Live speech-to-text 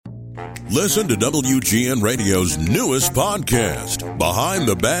Listen to WGN Radio's newest podcast, Behind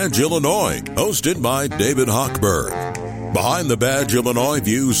the Badge Illinois, hosted by David Hochberg. Behind the Badge Illinois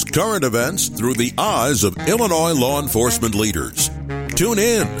views current events through the eyes of Illinois law enforcement leaders. Tune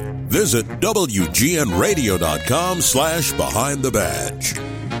in. Visit WGNRadio.com/Behind the Badge.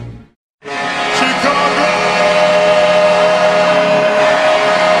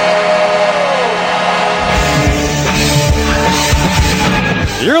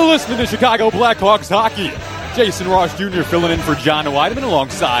 You're listening to Chicago Blackhawks hockey. Jason Ross Jr. filling in for John Weideman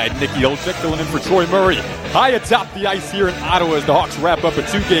alongside Nikki Olczyk filling in for Troy Murray. High atop the ice here in Ottawa as the Hawks wrap up a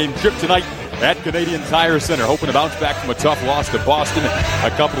two-game trip tonight at Canadian Tire Center, hoping to bounce back from a tough loss to Boston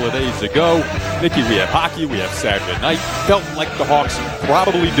a couple of days ago. Nikki, we have hockey, we have Saturday night. Felt like the Hawks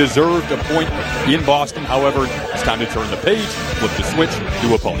probably deserved a point in Boston. However, it's time to turn the page, flip the switch,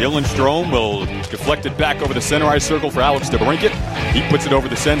 do a pull. Gyllenstrom will deflect it back over the center ice circle for Alex DeBrincat. He puts it over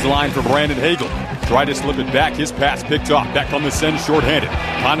the Sens line for Brandon Hagel. Try to slip it back. His pass picked off. Back on the Sens shorthanded.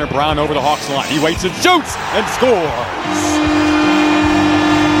 Connor Brown over the Hawks line. He waits and shoots and scores.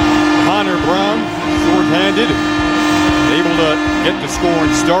 Connor Brown, short-handed, able to get the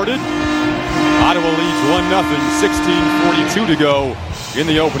scoring started. Ottawa leads 1-0, 16:42 to go in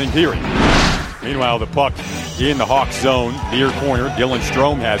the opening period. Meanwhile, the puck in the Hawks zone, near corner.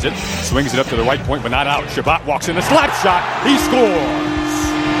 Gyllenstrom has it, swings it up to the right point, but not out. Chabot walks in a slap shot. He scores.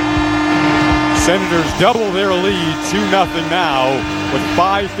 Senators double their lead, 2-0 now, with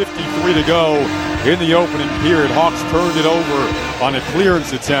 5:53 to go in the opening period. Hawks turned it over on a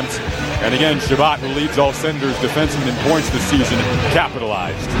clearance attempt. And again, Chabot, who leads all Senators defensemen in points this season,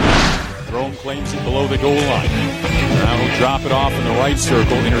 capitalized. Rome claims it below the goal line. Now he'll drop it off in the right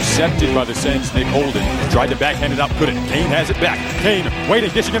circle, intercepted by the Sens' Nick Holden. Tried to backhand it up, couldn't. Kane has it back. Kane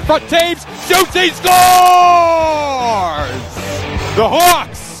waiting, dishing in front. Taves shoots, he scores! The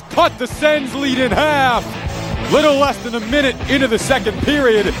Hawks cut the Sens' lead in half. Little less than a minute into the second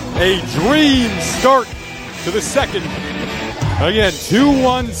period. A dream start to the second. Again,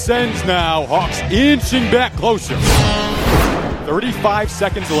 2-1 Sens now. Hawks inching back closer. 35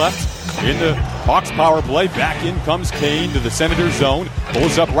 seconds left in the Hawks power play. Back in comes Kane to the Senators zone.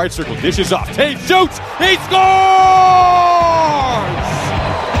 Pulls up right circle, dishes off. Tate shoots. He scores!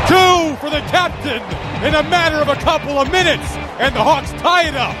 2 for the captain in a matter of a couple of minutes. And the Hawks tie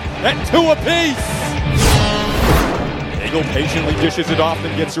it up at 2 apiece. Hagel patiently dishes it off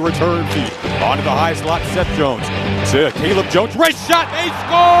and gets a return feed. Onto the high slot, Seth Jones. To Caleb Jones. Wrist shot. They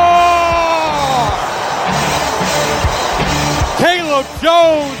score! Caleb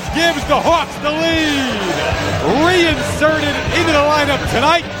Jones gives the Hawks the lead. Reinserted into the lineup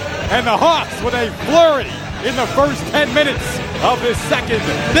tonight. And the Hawks with a flurry in the first 10 minutes of this second.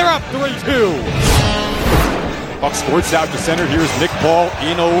 They're up 3-2. Puck squirts out to center. Here's Nick Paul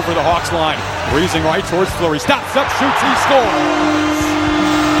in over the Hawks line. Breezing right towards Fleury. Stops up, shoots, he scores.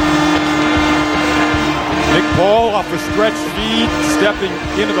 Nick Paul off a stretch feed, stepping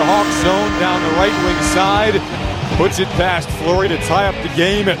into the Hawks zone down the right wing side. Puts it past Fleury to tie up the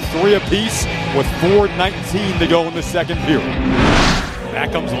game at 3 apiece with 4:19 to go in the second period.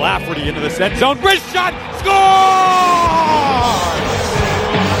 Back comes Lafferty into the set zone. Wrist shot, scores!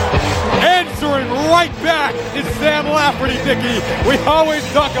 Answering right back is Sam Lafferty, Dickey. We always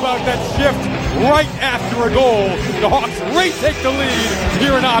talk about that shift right after a goal. The Hawks retake the lead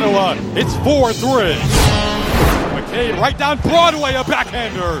here in Ottawa. It's 4-3. McCabe right down Broadway, a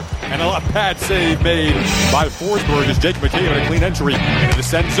backhander. And a left pad save made by Forsberg as Jake McCabe in a clean entry into the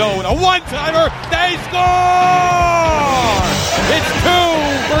Sen zone. A one-timer. They score! It's 2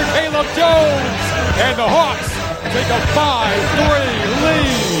 for Caleb Jones. And the Hawks take a 5-3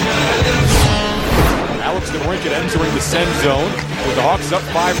 lead. Alex DeBrincat entering the Sen zone with the Hawks up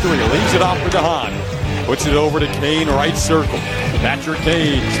 5-3. Leaves it off for DeHaan. Puts it over to Kane, right circle. Patrick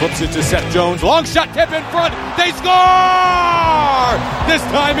Kane slips it to Seth Jones. Long shot, tip in front. They score! This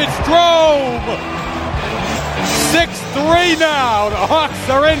time it's Strome. 6-3 now. The Hawks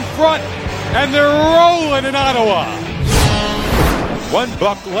are in front, and they're rolling in Ottawa.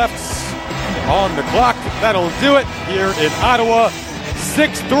 $1 left on the clock. That'll do it here in Ottawa.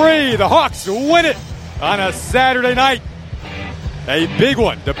 6-3. The Hawks win it on a Saturday night. A big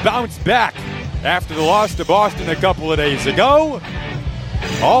one to bounce back after the loss to Boston a couple of days ago.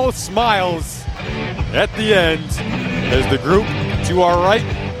 All smiles at the end as the group to our right,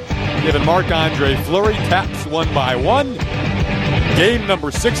 given Marc-Andre Fleury, taps one by one. Game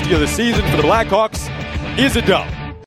number 60 of the season for the Blackhawks is a dub.